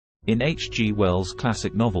In H.G. Wells'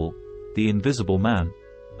 classic novel, The Invisible Man,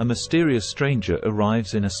 a mysterious stranger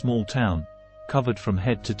arrives in a small town, covered from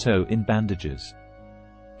head to toe in bandages.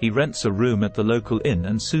 He rents a room at the local inn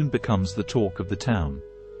and soon becomes the talk of the town.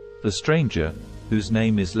 The stranger, whose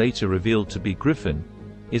name is later revealed to be Griffin,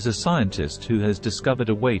 is a scientist who has discovered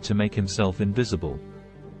a way to make himself invisible.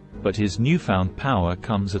 But his newfound power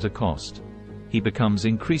comes at a cost. He becomes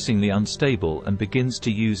increasingly unstable and begins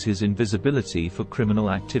to use his invisibility for criminal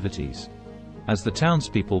activities. As the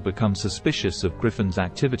townspeople become suspicious of Griffin's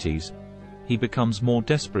activities, he becomes more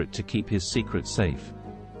desperate to keep his secret safe.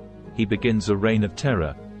 He begins a reign of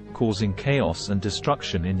terror, causing chaos and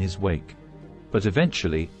destruction in his wake. But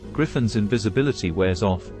eventually, Griffin's invisibility wears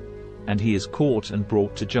off, and he is caught and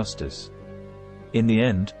brought to justice. In the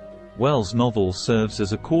end, Wells' novel serves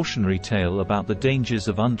as a cautionary tale about the dangers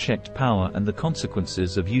of unchecked power and the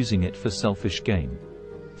consequences of using it for selfish gain.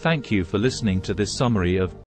 Thank you for listening to this summary of